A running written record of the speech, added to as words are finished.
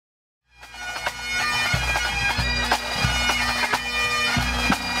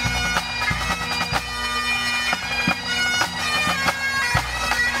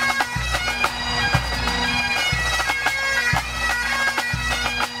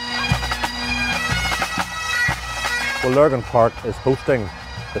Well, Lurgan Park is hosting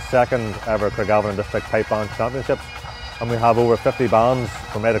the second ever Craigavon District Pipe Band Championships, and we have over 50 bands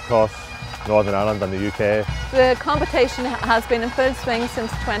from right across Northern Ireland and the UK. The competition has been in full swing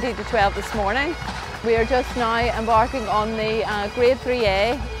since 20 to 12 this morning. We are just now embarking on the Grade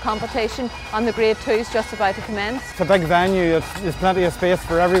 3A competition, and the Grade 2 is just about to commence. It's a big venue, there's plenty of space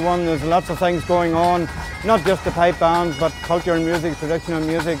for everyone, there's lots of things going on, not just the pipe bands but culture and music, traditional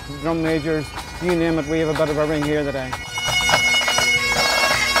music, drum majors, you name it, we have a bit of everything here today.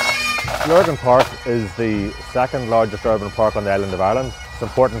 Lurgan Park is the second largest urban park on the island of Ireland. It's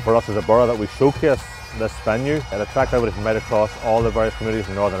important for us as a borough that we showcase this venue. It attracts everybody from right across all the various communities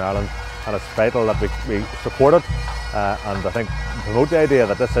in Northern Ireland, and it's vital that we support it and I think promote the idea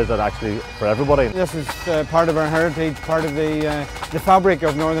that this is actually for everybody. This is part of our heritage, part of the fabric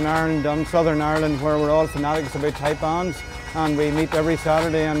of Northern Ireland and Southern Ireland, where we're all fanatics about pipe bands, and we meet every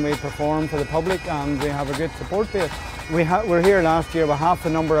Saturday and we perform for the public, and we have a great support base. We were here last year with half the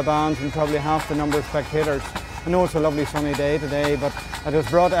number of bands and probably half the number of spectators. I know it's a lovely sunny day today, but it has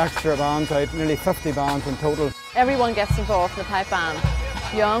brought extra bands out, nearly 50 bands in total. Everyone gets involved in the pipe band.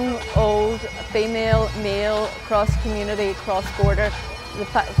 Young, old, female, male, cross-community, cross-border. The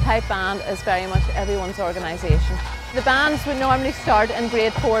pipe band is very much everyone's organisation. The bands would normally start in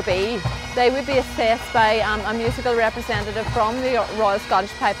Grade 4B. They would be assessed by a musical representative from the Royal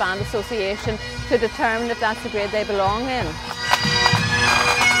Scottish Pipe Band Association to determine if that's the grade they belong in.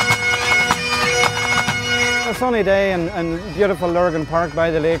 A sunny day in beautiful Lurgan Park by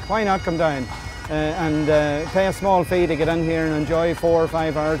the lake, why not come down and pay a small fee to get in here and enjoy 4 or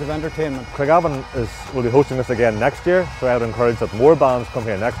 5 hours of entertainment. Craigavon will be hosting this again next year, so I would encourage that more bands come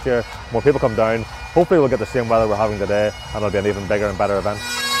here next year, more people come down. Hopefully we'll get the same weather we're having today, and it'll be an even bigger and better event.